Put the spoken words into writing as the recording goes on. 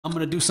I'm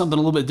gonna do something a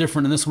little bit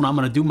different in this one. I'm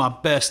gonna do my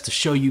best to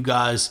show you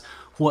guys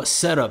what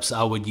setups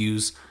I would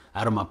use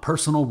out of my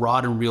personal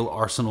rod and reel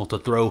arsenal to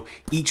throw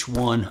each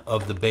one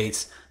of the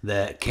baits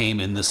that came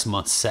in this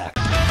month's sack.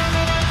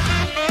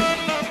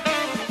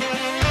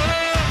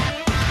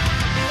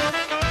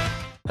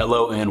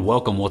 Hello and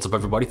welcome. What's up,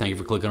 everybody? Thank you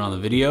for clicking on the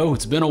video.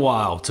 It's been a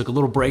while. Took a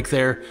little break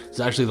there. It's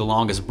actually the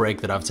longest break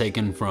that I've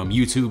taken from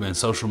YouTube and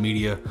social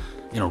media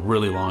in a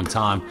really long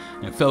time.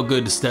 And it felt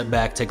good to step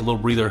back, take a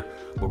little breather,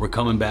 but we're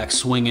coming back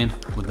swinging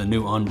with the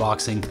new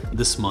unboxing.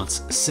 This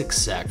month's 6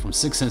 sack from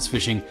 6 Cents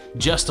Fishing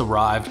just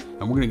arrived,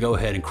 and we're gonna go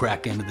ahead and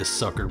crack into this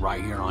sucker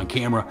right here on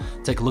camera.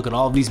 Take a look at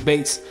all of these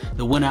baits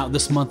that went out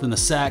this month in the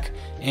sack,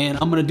 and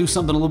I'm gonna do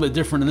something a little bit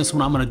different in this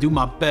one. I'm gonna do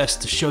my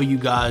best to show you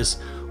guys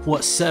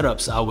what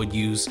setups I would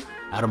use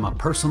out of my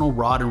personal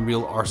rod and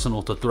reel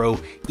arsenal to throw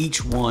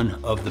each one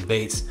of the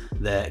baits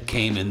that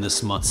came in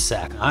this month's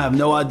sack. I have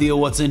no idea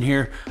what's in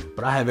here,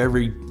 but I have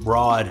every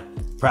rod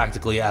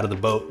practically out of the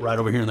boat right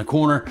over here in the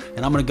corner,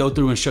 and I'm gonna go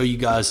through and show you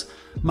guys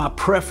my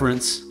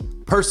preference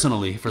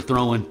personally for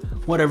throwing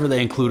whatever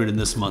they included in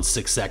this month's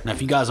 6 sack. Now,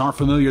 if you guys aren't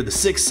familiar, the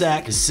 6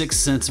 sack is 6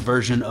 cents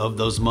version of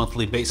those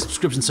monthly bait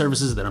subscription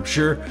services that I'm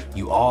sure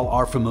you all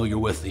are familiar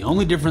with. The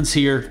only difference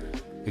here,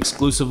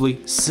 exclusively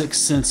 6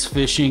 Cents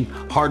Fishing,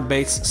 hard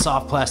baits,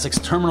 soft plastics,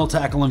 terminal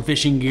tackle and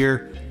fishing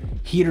gear,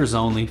 heaters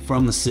only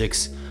from the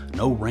 6,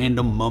 no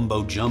random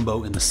mumbo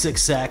jumbo in the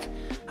 6 sack.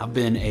 I've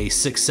been a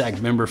 6 sack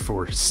member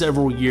for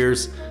several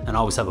years and I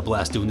always have a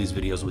blast doing these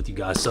videos with you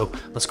guys. So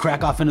let's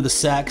crack off into the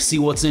sack, see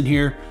what's in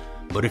here.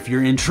 But if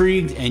you're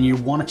intrigued and you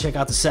want to check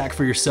out the sack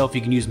for yourself, you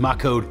can use my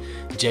code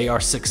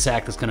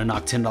JR6SACK. That's going to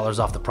knock $10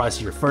 off the price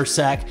of your first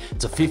sack.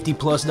 It's a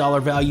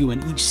 $50+ value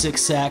in each 6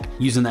 sack.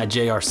 Using that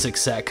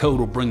JR6SACK code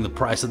will bring the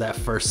price of that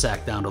first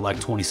sack down to like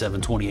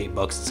 27, 28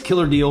 bucks. It's a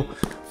killer deal.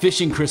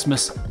 Fishing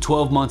Christmas,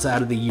 12 months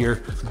out of the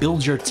year.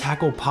 Build your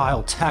tackle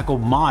pile, tackle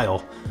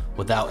mile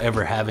without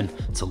ever having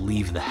to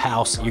leave the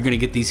house. You're gonna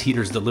get these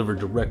heaters delivered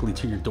directly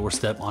to your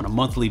doorstep on a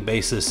monthly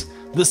basis.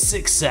 The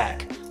 6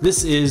 sack.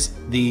 This is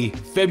the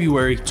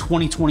February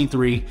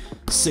 2023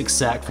 6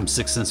 sack from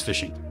 6 Cents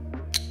Fishing.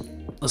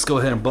 Let's go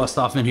ahead and bust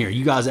off in here.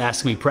 You guys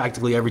ask me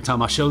practically every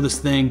time I show this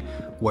thing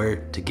where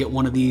to get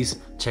one of these.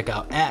 Check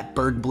out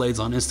 @BergBlades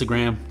on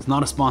Instagram. It's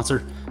not a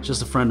sponsor, it's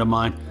just a friend of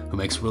mine who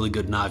makes really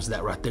good knives.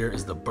 That right there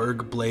is the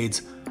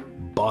BergBlades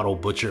Bottle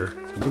Butcher.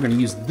 And we're gonna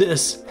use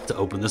this to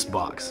open this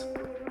box.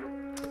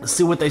 Let's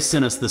see what they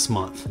sent us this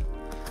month.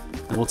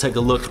 And we'll take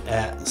a look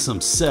at some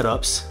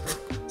setups,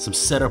 some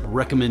setup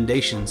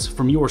recommendations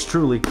from yours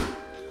truly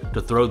to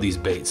throw these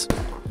baits.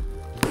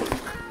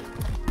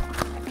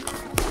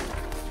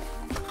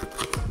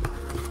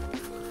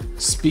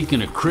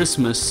 Speaking of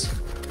Christmas,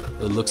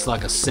 it looks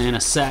like a Santa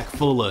sack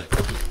full of...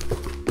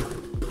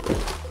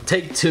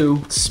 Take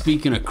 2,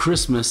 speaking of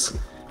Christmas,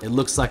 it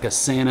looks like a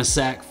Santa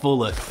sack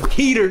full of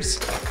heaters.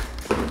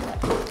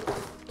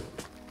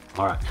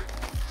 All right,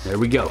 there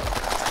we go.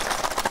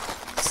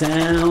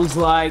 Sounds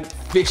like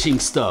fishing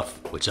stuff,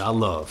 which I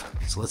love.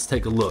 So let's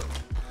take a look.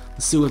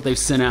 Let's see what they've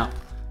sent out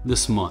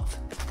this month.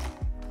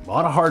 A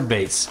lot of hard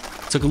baits.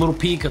 Took a little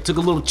peek, I took a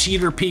little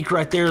cheater peek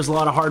right there. There's a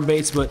lot of hard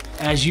baits, but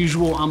as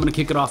usual, I'm gonna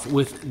kick it off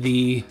with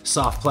the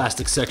soft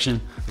plastic section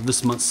of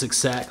this month's 6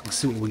 sack. Let's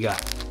see what we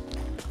got.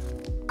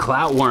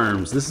 Clout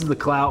worms. This is the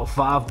Clout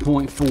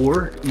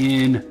 5.4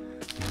 in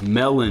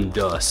melon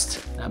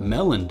dust. That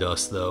melon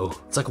dust though,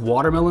 it's like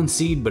watermelon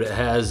seed, but it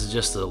has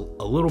just a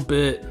little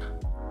bit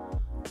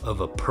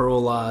of a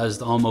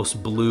pearlized,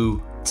 almost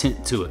blue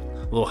tint to it.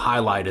 A little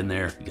highlight in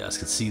there. You guys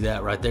can see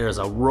that right there as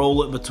I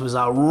roll it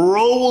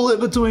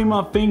between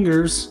my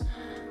fingers.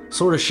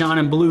 Sort of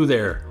shining blue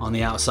there on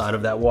the outside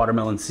of that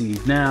watermelon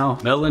seed. Now,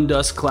 Melon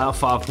Dust Clout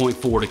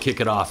 5.4 to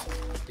kick it off.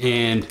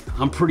 And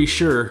I'm pretty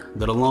sure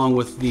that along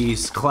with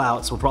these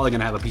clouts, we're probably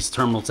gonna have a piece of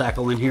terminal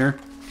tackle in here.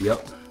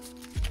 Yep,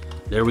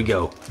 there we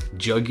go.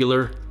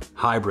 Jugular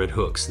hybrid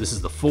hooks. This is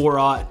the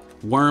 4/0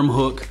 worm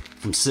hook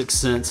from 6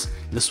 cents.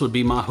 This would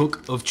be my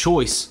hook of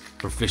choice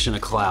for fishing a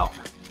clout,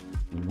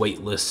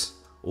 weightless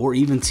or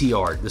even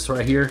TR. This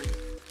right here,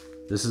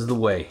 this is the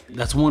way.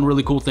 That's one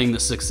really cool thing that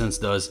 6 cents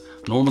does.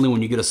 Normally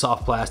when you get a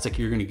soft plastic,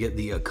 you're gonna get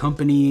the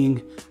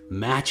accompanying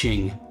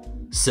matching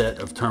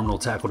set of terminal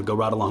tackle to go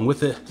right along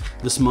with it.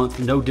 This month,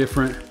 no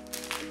different.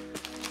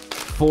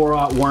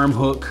 4/0 worm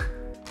hook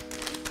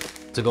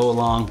to go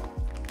along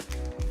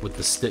with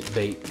the stick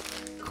bait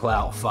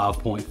Clout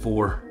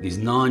 5.4. These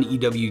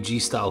non-EWG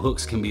style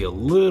hooks can be a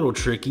little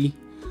tricky,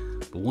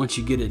 but once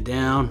you get it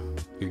down,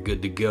 you're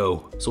good to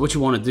go. So what you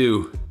want to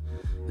do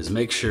is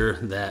make sure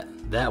that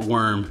that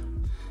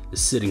worm is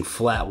sitting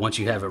flat once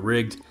you have it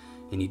rigged,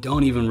 and you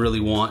don't even really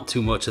want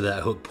too much of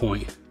that hook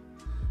point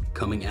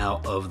coming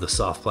out of the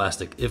soft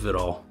plastic, if at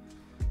all.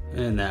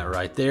 And that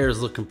right there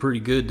is looking pretty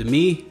good to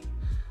me.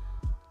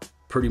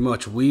 Pretty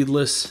much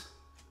weedless.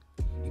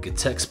 You could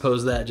text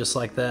pose that just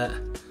like that.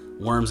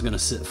 Worm's gonna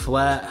sit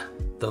flat,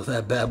 throw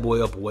that bad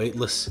boy up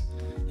weightless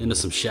into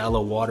some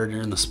shallow water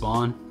during the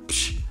spawn.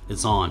 Psh,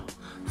 it's on.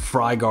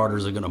 fry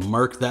garters are gonna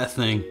murk that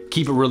thing.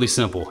 Keep it really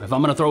simple. If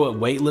I'm gonna throw it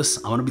weightless,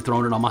 I'm gonna be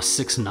throwing it on my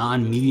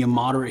 6'9" medium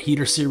moderate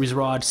heater series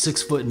rod,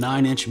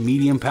 6'9"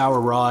 medium power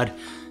rod.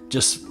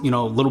 Just, you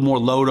know, a little more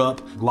load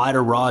up,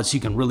 lighter rods so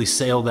you can really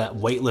sail that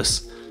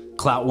weightless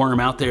clout worm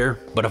out there.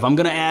 But if I'm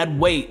gonna add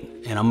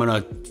weight and I'm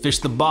gonna fish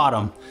the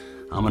bottom,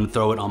 I'm gonna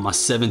throw it on my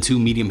 7.2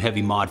 medium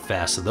heavy mod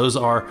fast. So those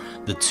are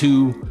the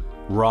 2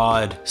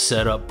 rod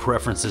setup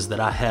preferences that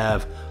I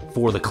have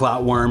for the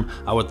clout worm.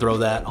 I would throw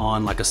that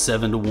on like a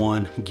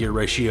 7-to-1 gear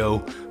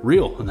ratio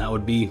reel, and that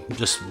would be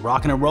just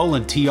rocking and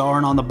rolling,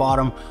 TRing on the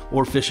bottom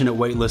or fishing it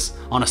weightless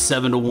on a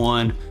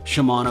 7-to-1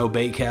 Shimano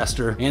bait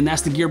caster. And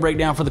that's the gear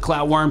breakdown for the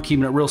clout worm,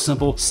 keeping it real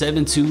simple.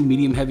 7.2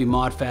 medium heavy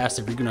mod fast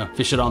if you're gonna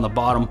fish it on the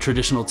bottom.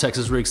 Traditional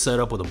Texas rig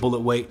setup with a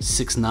bullet weight.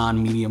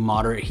 6'9" medium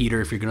moderate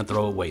heater if you're gonna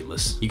throw it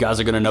weightless. You guys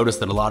are gonna notice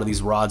that a lot of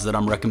these rods that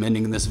I'm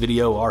recommending in this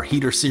video are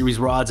heater series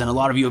rods, and a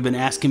lot of you have been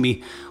asking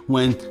me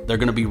when they're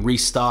gonna be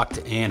restocked,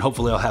 and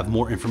hopefully I'll have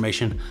more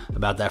information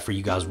about that for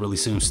you guys really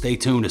soon. Stay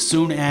tuned. As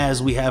soon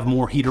as we have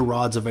more heater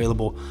rods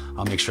available,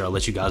 I'll make sure I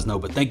let you guys know.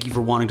 But thank you for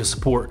wanting to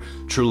support.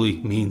 Truly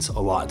means a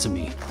lot to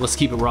me. Let's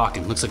keep it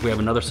rocking. Looks like we have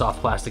another soft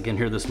plastic in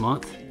here this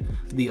month.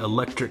 The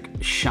Electric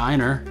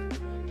Shiner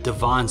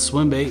Divine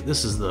swim bait.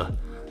 This is the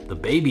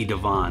baby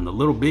Divine, the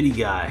little bitty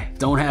guy.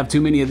 Don't have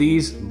too many of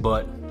these,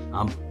 but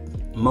I'm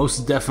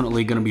most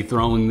definitely gonna be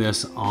throwing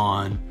this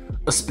on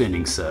a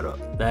spinning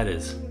setup. That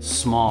is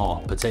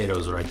small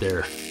potatoes right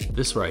there.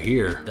 This right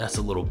here, that's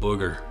a little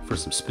booger for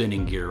some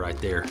spinning gear right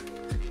there.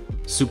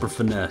 Super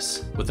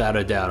finesse. Without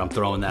a doubt, I'm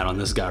throwing that on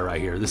this guy right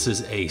here. This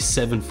is a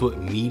 7-foot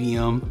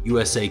medium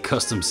USA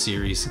Custom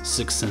Series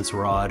 6 cents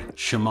rod,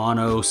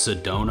 Shimano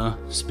Sedona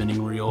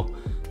spinning reel,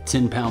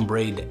 10-pound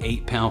braid to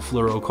 8-pound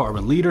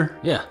fluorocarbon leader.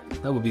 Yeah,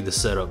 that would be the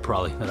setup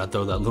probably that I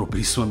throw that little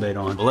bitty swim bait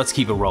on. But let's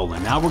keep it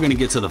rolling. Now we're gonna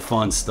get to the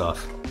fun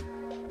stuff.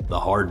 The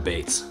hard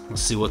baits.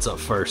 Let's see what's up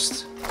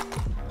first.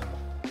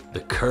 The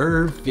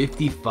Curve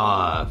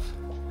 55.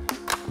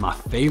 My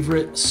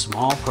favorite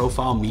small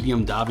profile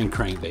medium diving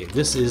crankbait.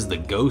 This is the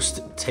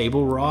Ghost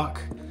Table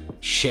Rock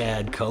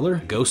shad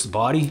color, ghost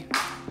body,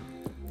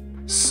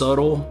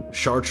 subtle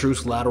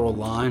chartreuse lateral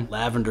line,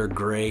 lavender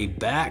gray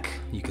back.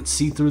 You can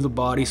see through the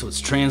body, so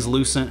it's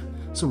translucent.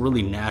 It's a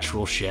really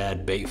natural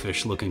shad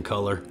baitfish looking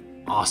color.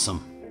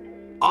 Awesome.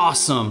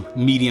 Awesome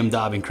medium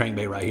diving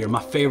crankbait right here.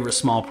 My favorite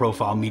small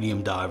profile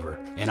medium diver.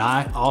 And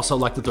I also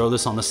like to throw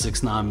this on the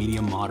 6'9"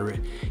 medium moderate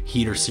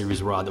heater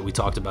series rod that we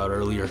talked about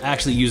earlier. I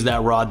actually use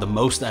that rod the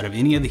most out of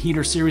any of the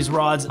heater series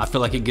rods. I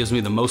feel like it gives me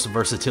the most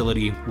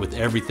versatility with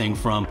everything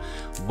from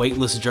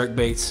weightless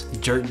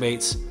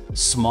jerkbaits,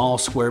 small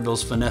square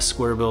bills, finesse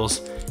square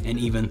bills, and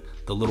even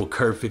the little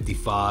Curve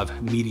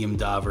 55 medium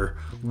diver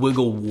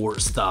wiggle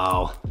wart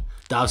style.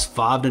 Dives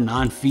 5 to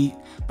 9 feet,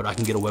 but I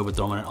can get away with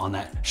throwing it on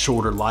that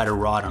shorter, lighter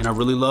rod. And I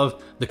really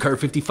love the Curve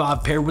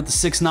 55 paired with the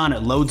 6'9".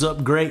 It loads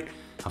up great.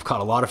 I've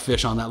caught a lot of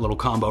fish on that little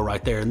combo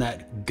right there. And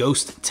that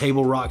Ghost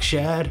Table Rock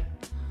shad,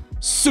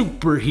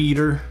 super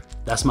heater.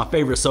 That's my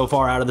favorite so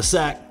far out of the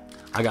sack.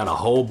 I got a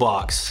whole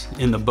box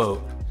in the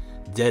boat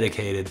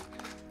dedicated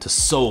to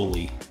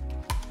solely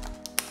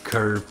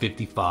Curve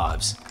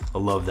 55s. I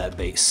love that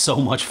bait, so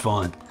much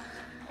fun.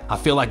 I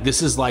feel like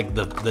this is like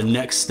the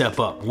next step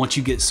up. Once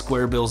you get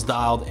square bills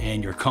dialed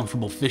and you're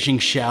comfortable fishing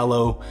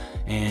shallow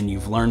and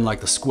you've learned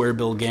like the square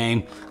bill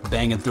game,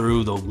 banging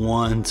through the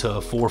 1 to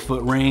 4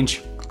 foot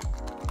range,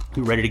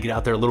 you're ready to get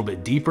out there a little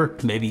bit deeper.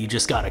 Maybe you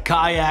just got a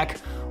kayak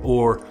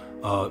or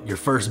your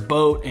first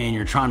boat and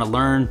you're trying to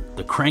learn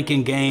the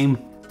cranking game.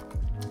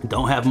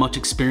 Don't have much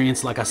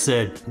experience. Like I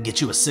said, get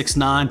you a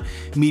 6'9"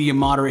 medium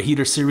moderate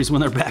heater series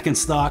when they're back in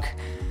stock.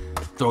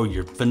 Throw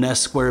your finesse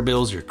square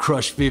bills, your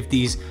crush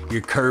 50s,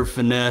 your curve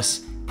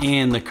finesse,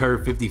 and the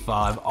Curve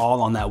 55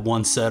 all on that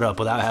one setup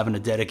without having to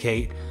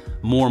dedicate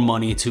more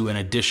money to an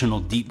additional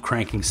deep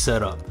cranking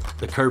setup.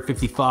 The Curve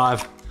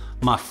 55,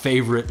 my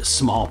favorite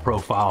small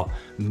profile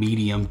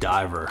medium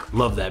diver.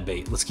 Love that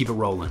bait. Let's keep it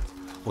rolling.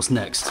 What's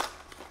next?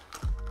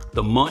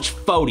 The Munch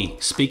 40.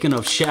 Speaking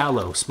of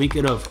shallow,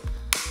 speaking of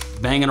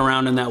banging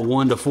around in that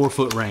 1 to 4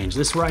 foot range,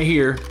 this right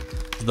here,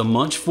 the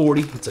Munch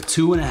 40. It's a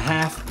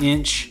 2.5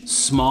 inch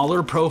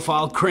smaller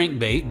profile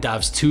crankbait,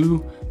 dives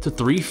 2 to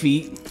 3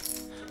 feet.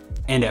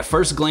 And at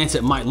first glance,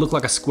 it might look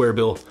like a square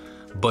bill,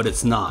 but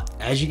it's not.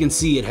 As you can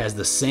see, it has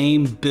the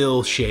same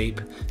bill shape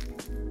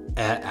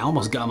I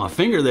almost got my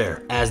finger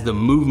there, as the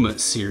Movement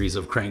series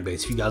of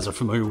crankbaits. If you guys are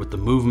familiar with the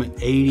Movement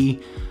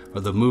 80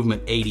 or the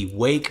Movement 80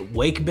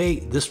 wake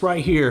bait, this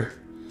right here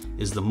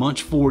is the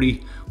Munch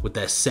 40 with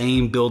that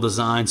same bill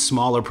design,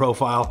 smaller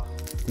profile.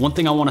 One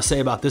thing I want to say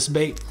about this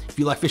bait, if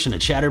you like fishing a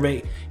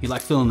chatterbait, you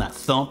like feeling that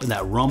thump and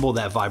that rumble,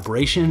 that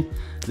vibration,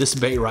 this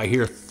bait right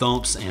here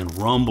thumps and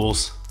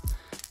rumbles.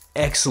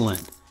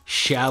 Excellent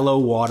shallow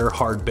water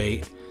hard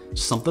bait.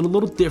 Something a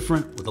little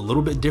different with a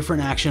little bit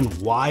different action,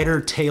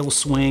 wider tail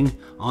swing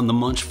on the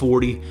Munch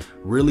 40.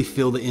 Really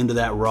feel the end of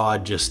that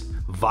rod just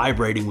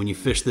vibrating when you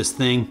fish this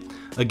thing.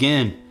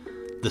 Again,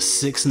 the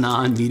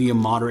 6'9" medium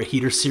moderate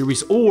heater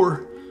series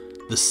or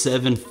the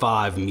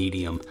 7.5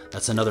 medium.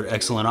 That's another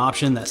excellent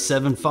option. That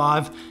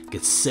 7.5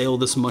 gets sail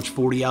this much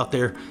 40 out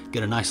there,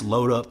 get a nice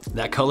load up.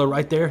 That color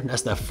right there,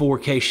 that's that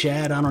 4K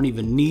shad. I don't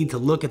even need to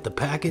look at the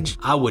package.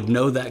 I would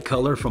know that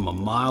color from a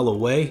mile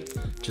away.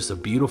 Just a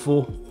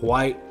beautiful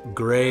white,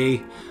 gray,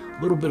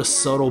 a little bit of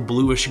subtle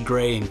bluish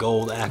gray and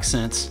gold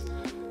accents.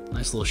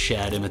 Nice little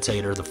shad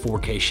imitator, the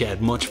 4K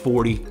shad munch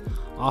 40.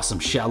 Awesome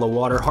shallow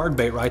water hard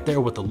bait right there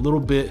with a little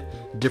bit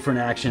different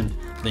action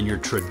than your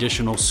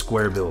traditional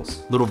square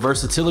bills. Little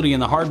versatility in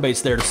the hard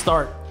baits there to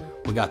start.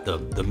 We got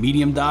the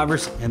medium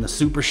divers and the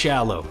super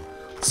shallow.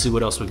 Let's see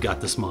what else we've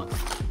got this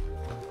month.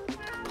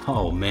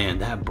 Oh man,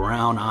 that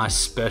Brown Eye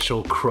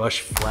Special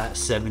Crush Flat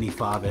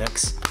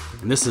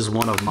 75X. And this is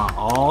one of my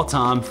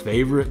all-time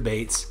favorite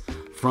baits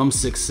from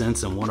 6th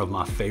Sense and one of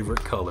my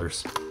favorite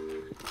colors.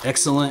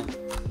 Excellent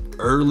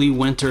early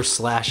winter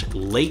 /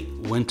 late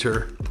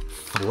winter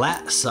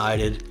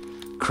flat-sided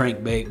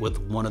crankbait with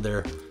one of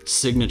their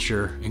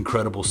signature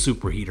incredible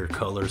superheater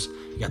colors.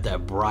 You got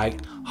that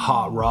bright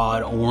hot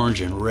rod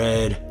orange and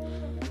red,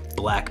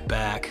 black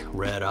back,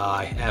 red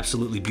eye,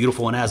 absolutely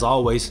beautiful. And as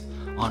always,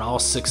 on all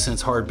 6th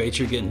Sense hard baits,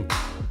 you're getting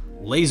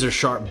laser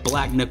sharp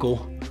black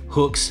nickel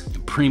hooks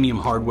and premium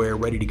hardware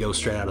ready to go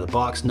straight out of the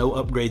box. No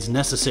upgrades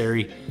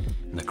necessary.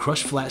 And the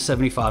Crush Flat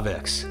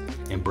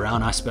 75X and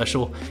Brown Eye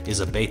Special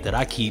is a bait that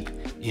I keep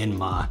in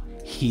my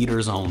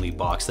heaters only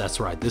box. That's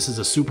right, this is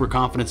a super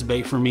confidence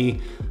bait for me.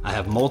 I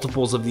have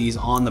multiples of these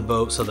on the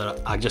boat so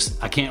that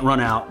I can't run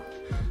out.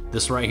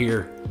 This right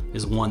here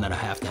is one that I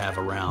have to have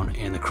around,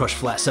 and the Crush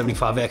Flat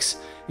 75X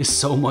is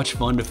so much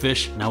fun to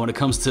fish. Now when it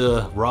comes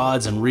to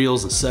rods and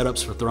reels and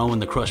setups for throwing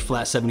the Crush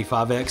Flat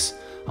 75X,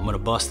 I'm gonna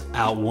bust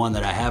out one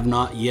that I have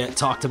not yet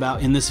talked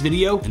about in this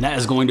video, and that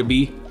is going to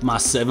be my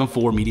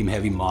 7.4 medium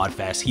heavy mod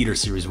fast heater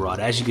series rod.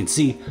 As you can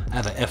see, I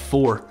have a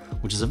F4,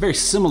 which is a very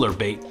similar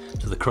bait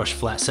to the Crush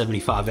Flat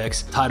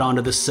 75X, tied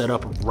onto this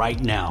setup right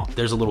now.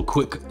 There's a little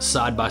quick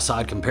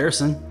side-by-side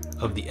comparison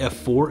of the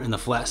F4 and the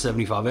Flat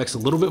 75X, a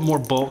little bit more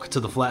bulk to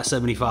the Flat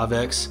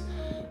 75X.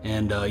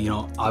 And you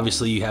know,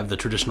 obviously you have the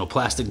traditional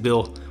plastic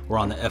bill, where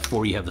on the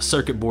F4 you have the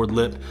circuit board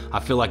lip. I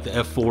feel like the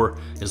F4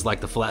 is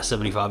like the Flat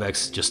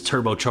 75X, just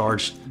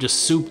turbocharged,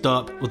 just souped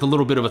up with a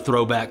little bit of a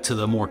throwback to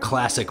the more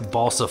classic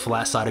balsa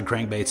flat-sided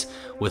crankbaits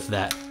with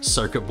that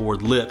circuit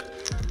board lip.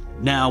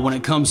 Now, when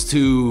it comes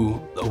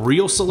to a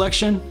reel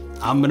selection,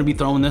 I'm gonna be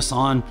throwing this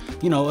on,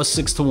 you know, a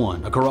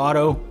 6-to-1, a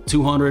Corrado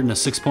 200 and a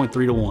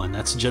 6.3-to-1.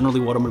 That's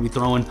generally what I'm gonna be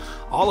throwing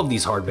all of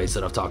these hard baits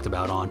that I've talked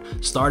about on.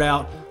 Start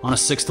out on a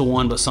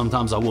 6-to-1, but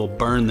sometimes I will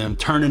burn them,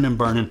 turning and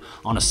burning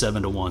on a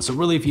 7-to-1. So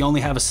really, if you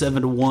only have a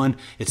 7-to-1,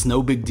 it's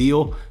no big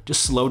deal.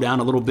 Just slow down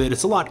a little bit.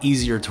 It's a lot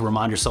easier to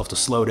remind yourself to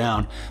slow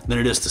down than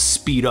it is to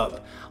speed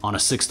up on a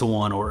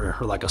 6-to-1 or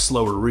like a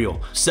slower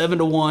reel.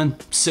 7-to-1,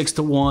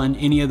 6-to-1,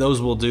 any of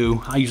those will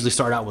do. I usually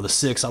start out with a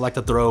 6. I like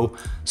to throw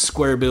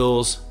square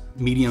bills,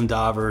 medium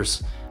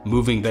divers,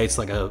 moving baits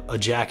like a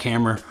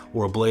jackhammer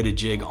or a bladed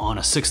jig on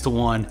a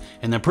 6-to-1,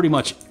 and then pretty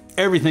much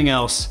everything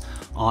else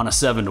on a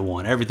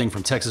 7-to-1. Everything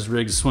from Texas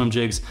rigs, swim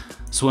jigs,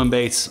 swim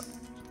baits,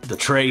 the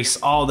trace,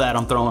 all that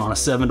I'm throwing on a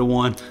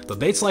 7-to-1. But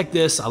baits like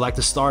this, I like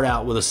to start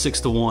out with a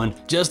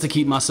 6-to-1 just to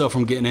keep myself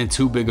from getting in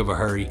too big of a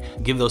hurry.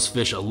 Give those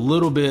fish a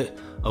little bit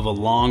of a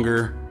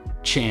longer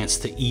chance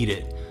to eat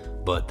it.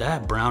 But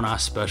that Brown Eye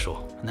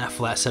Special and that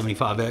Flat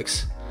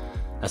 75X,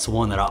 that's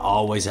one that I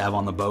always have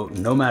on the boat,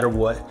 no matter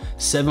what.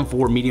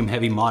 7.4 medium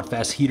heavy mod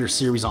fast heater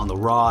series on the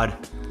rod,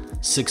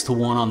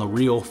 6-to-1 on the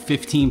reel,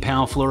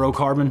 15-pound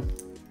fluorocarbon,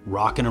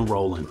 rocking and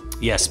rolling.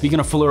 Yeah, speaking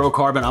of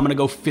fluorocarbon, I'm gonna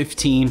go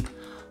 15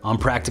 on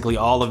practically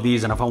all of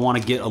these, and if I wanna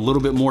get a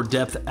little bit more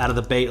depth out of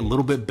the bait, a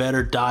little bit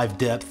better dive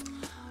depth,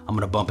 I'm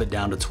gonna bump it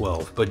down to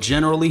 12. But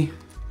generally,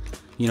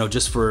 you know,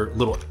 just for a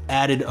little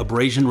added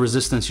abrasion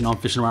resistance, you know, I'm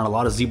fishing around a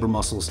lot of zebra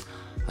mussels,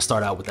 I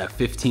start out with that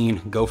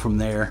 15, go from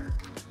there.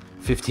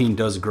 15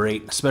 does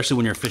great, especially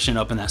when you're fishing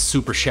up in that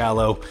super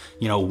shallow,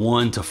 you know,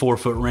 1 to 4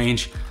 foot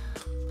range.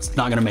 It's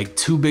not gonna make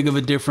too big of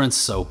a difference,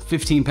 so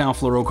 15-pound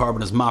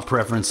fluorocarbon is my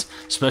preference,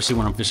 especially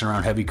when I'm fishing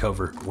around heavy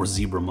cover or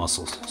zebra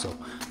mussels. So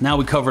now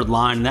we covered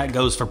line, and that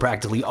goes for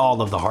practically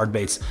all of the hard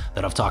baits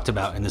that I've talked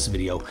about in this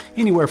video.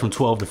 Anywhere from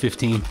 12 to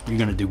 15, you're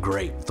gonna do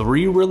great.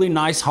 3 really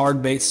nice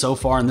hard baits so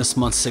far in this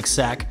month's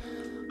 6-sack.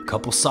 A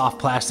couple soft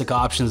plastic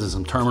options and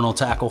some terminal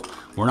tackle.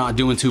 We're not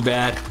doing too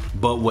bad,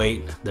 but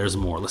wait, there's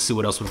more. Let's see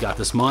what else we've got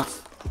this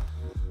month.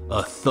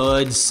 A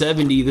Thud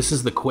 70, this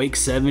is the Quake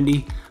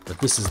 70, but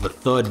this is the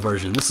Thud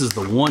version. This is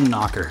the one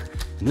knocker,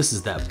 and this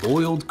is that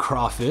boiled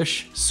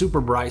crawfish, super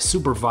bright,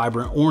 super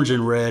vibrant, orange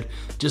and red,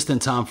 just in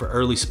time for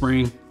early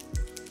spring.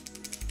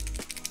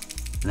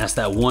 And that's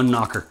that one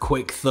knocker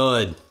Quake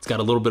Thud. It's got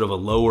a little bit of a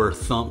lower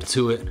thump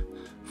to it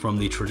from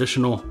the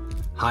traditional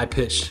high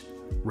pitched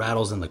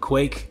rattles in the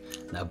Quake.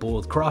 That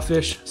boiled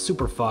crawfish,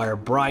 super fire,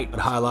 bright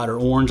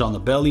highlighter orange on the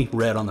belly,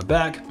 red on the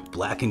back,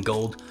 black and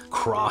gold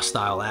cross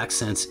style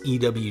accents,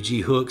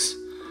 EWG hooks,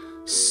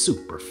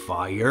 super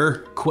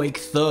fire. Quake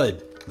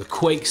Thud, the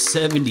Quake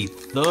 70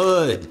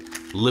 Thud,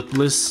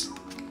 lipless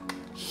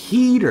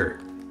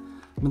heater.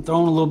 I've been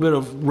throwing a little bit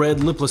of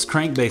red lipless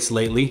crankbaits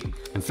lately.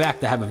 In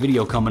fact, I have a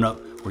video coming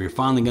up where you're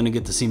finally gonna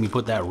get to see me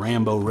put that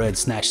Rambo Red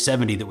Snatch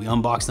 70 that we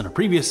unboxed in a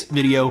previous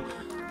video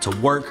to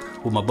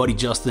work with my buddy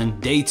Justin.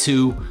 Day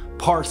 2,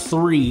 part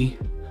 3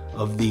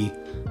 of the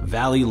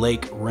Valley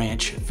Lake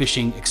Ranch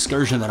fishing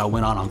excursion that I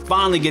went on. I'm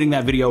finally getting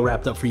that video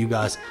wrapped up for you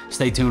guys.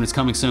 Stay tuned, it's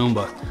coming soon,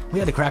 but we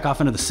had to crack off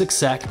into the 6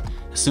 sack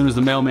as soon as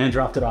the mailman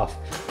dropped it off.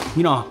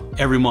 You know,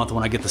 every month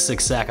when I get the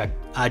 6 sack,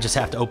 I just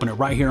have to open it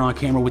right here on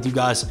camera with you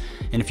guys.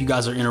 And if you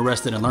guys are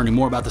interested in learning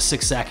more about the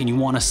 6 sack and you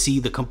wanna see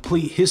the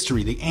complete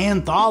history, the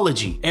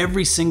anthology,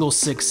 every single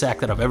 6 sack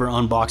that I've ever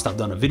unboxed, I've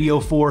done a video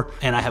for,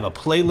 and I have a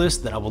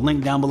playlist that I will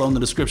link down below in the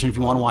description if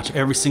you wanna watch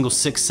every single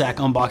 6 sack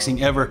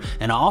unboxing ever.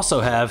 And I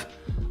also have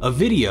a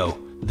video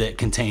that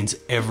contains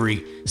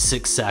every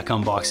 6 sack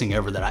unboxing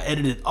ever that I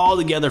edited all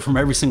together from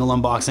every single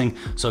unboxing.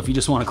 So if you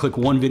just wanna click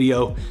one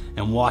video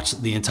and watch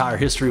the entire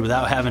history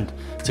without having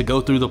to go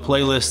through the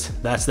playlist,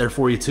 that's there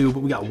for you too.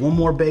 But we got one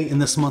more bait in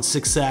this month's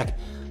 6 sack.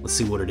 Let's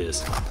see what it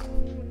is.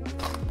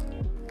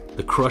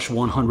 The Crush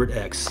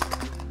 100X.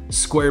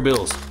 Square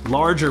bills,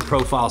 larger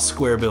profile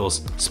square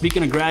bills.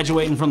 Speaking of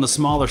graduating from the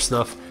smaller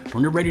stuff,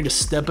 when you're ready to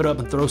step it up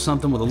and throw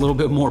something with a little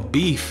bit more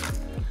beef,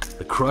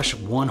 the Crush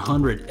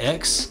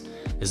 100X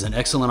is an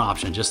excellent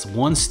option. Just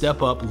one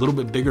step up, a little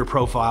bit bigger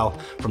profile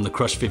from the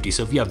Crush 50.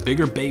 So if you have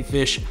bigger bait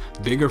fish,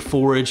 bigger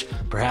forage,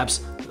 perhaps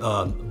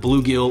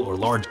bluegill or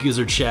large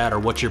gizzard shad or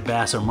what your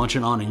bass are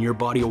munching on in your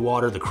body of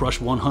water, the Crush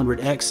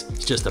 100X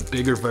is just a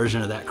bigger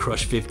version of that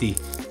Crush 50.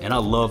 And I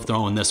love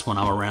throwing this when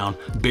I'm around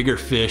bigger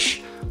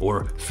fish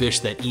or fish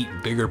that eat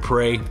bigger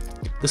prey.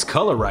 This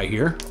color right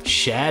here,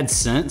 shad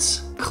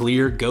sense,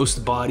 clear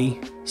ghost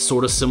body,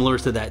 sort of similar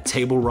to that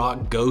Table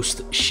Rock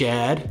ghost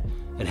shad.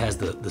 It has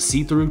the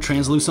see-through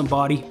translucent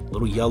body,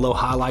 little yellow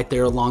highlight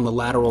there along the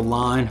lateral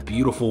line,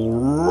 beautiful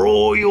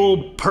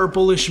royal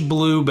purplish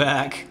blue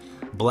back,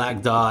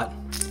 black dot,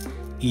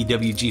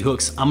 EWG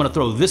hooks. I'm gonna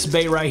throw this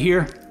bait right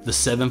here, the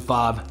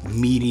 7.5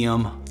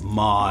 medium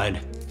mod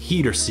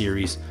heater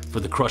series for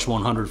the Crush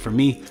 100. For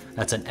me,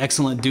 that's an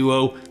excellent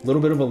duo, a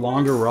little bit of a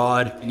longer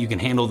rod. You can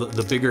handle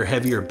the bigger,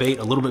 heavier bait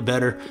a little bit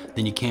better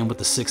than you can with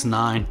the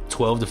 6.9,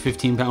 12 to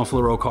 15 pound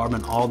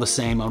fluorocarbon, all the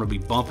same. I'm gonna be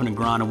bumping and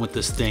grinding with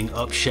this thing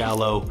up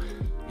shallow.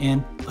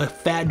 And a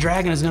fat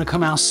dragon is gonna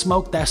come out and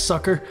smoke that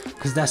sucker,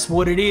 because that's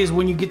what it is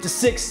when you get the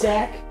 6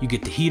 sack. You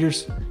get the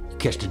heaters, you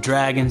catch the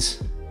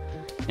dragons,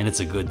 and it's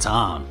a good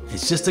time.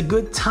 It's just a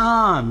good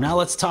time. Now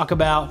let's talk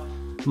about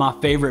my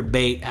favorite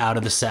bait out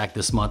of the sack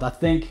this month. I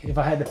think if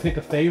I had to pick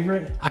a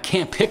favorite, I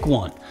can't pick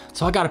one.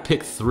 So I gotta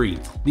pick 3.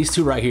 These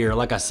 2 right here,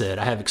 like I said,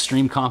 I have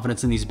extreme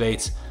confidence in these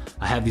baits.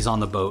 I have these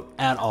on the boat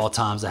at all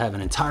times. I have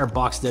an entire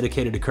box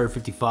dedicated to Curve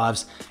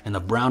 55s, and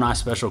the Brown Eye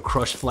Special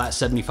Crush Flat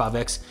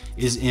 75X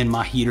is in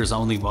my heaters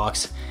only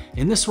box.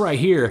 And this right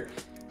here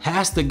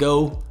has to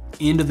go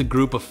into the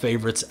group of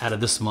favorites out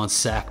of this month's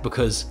sack,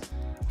 because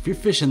if you're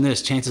fishing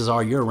this, chances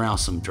are you're around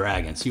some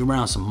dragons, you're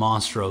around some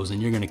monstros,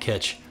 and you're gonna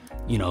catch,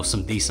 you know,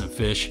 some decent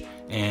fish.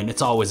 And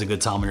it's always a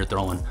good time when you're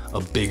throwing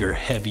a bigger,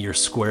 heavier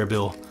square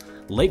bill.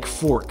 Lake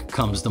Fork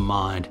comes to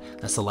mind.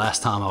 That's the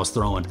last time I was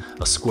throwing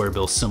a square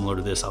bill similar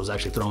to this. I was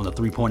actually throwing the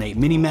 3.8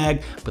 mini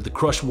mag, but the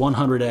Crush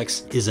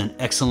 100X is an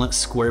excellent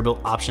square bill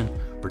option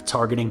for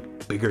targeting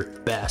bigger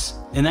bass.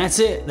 And that's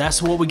it.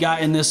 That's what we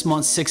got in this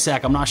month's 6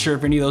 sack. I'm not sure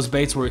if any of those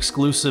baits were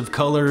exclusive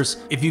colors.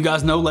 If you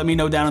guys know, let me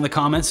know down in the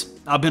comments.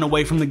 I've been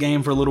away from the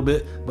game for a little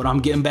bit, but I'm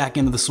getting back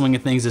into the swing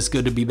of things. It's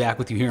good to be back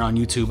with you here on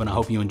YouTube, and I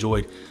hope you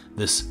enjoyed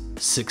this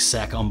 6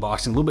 sack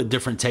unboxing. A little bit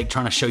different take,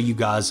 trying to show you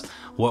guys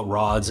what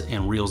rods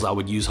and reels I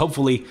would use.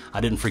 Hopefully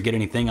I didn't forget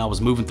anything. I was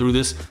moving through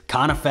this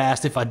kind of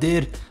fast. If I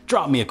did,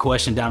 drop me a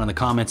question down in the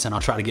comments and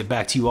I'll try to get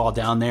back to you all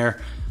down there.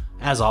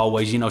 As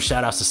always, you know,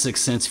 shout outs to 6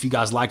 Cents. If you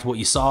guys liked what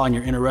you saw and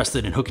you're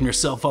interested in hooking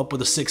yourself up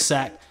with a 6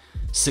 sack,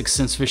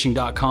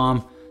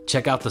 6centsfishing.com.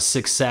 Check out the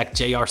 6 sack,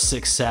 JR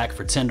 6 sack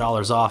for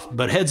 $10 off.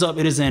 But heads up,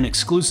 it is an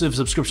exclusive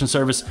subscription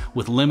service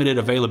with limited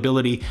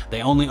availability.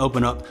 They only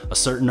open up a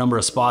certain number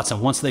of spots,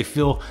 and once they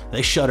fill,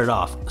 they shut it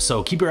off.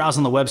 So keep your eyes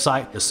on the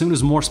website. As soon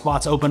as more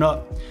spots open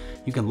up,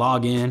 you can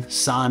log in,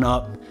 sign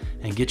up,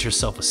 and get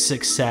yourself a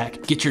 6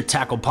 sack. Get your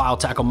tackle pile,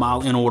 tackle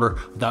mile in order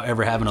without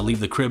ever having to leave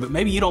the crib. But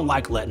maybe you don't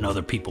like letting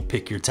other people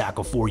pick your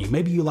tackle for you.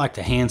 Maybe you like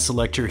to hand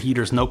select your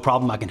heaters. No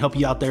problem, I can help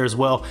you out there as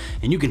well.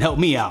 And you can help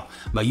me out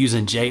by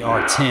using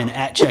JR10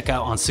 at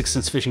checkout on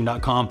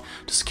 6centsfishing.com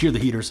to secure the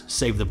heaters,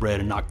 save the bread,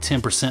 and knock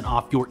 10%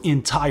 off your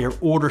entire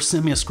order.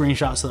 Send me a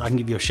screenshot so that I can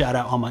give you a shout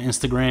out on my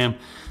Instagram.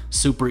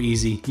 Super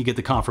easy. You get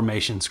the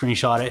confirmation,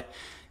 screenshot it,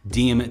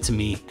 DM it to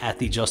me at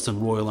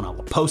 @TheJustinRoyal, and I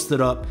will post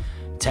it up.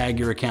 Tag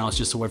your accounts,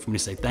 just a way for me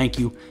to say thank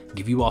you,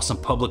 give you all some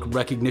public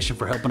recognition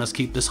for helping us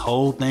keep this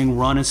whole thing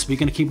running.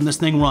 Speaking of keeping this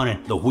thing running,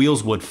 the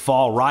wheels would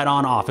fall right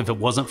on off if it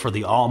wasn't for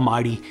the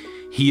almighty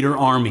Heater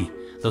Army.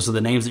 Those are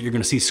the names that you're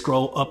gonna see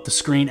scroll up the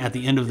screen at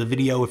the end of the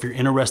video. If you're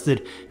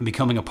interested in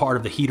becoming a part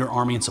of the Heater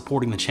Army and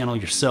supporting the channel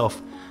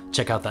yourself,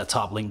 check out that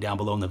top link down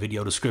below in the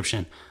video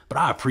description. But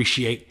I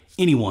appreciate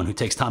anyone who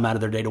takes time out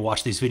of their day to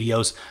watch these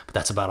videos. But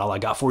that's about all I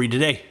got for you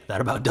today.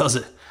 That about does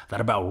it. That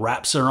about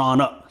wraps her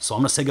on up. So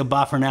I'm gonna say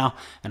goodbye for now,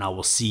 and I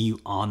will see you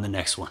on the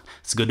next one.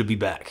 It's good to be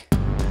back.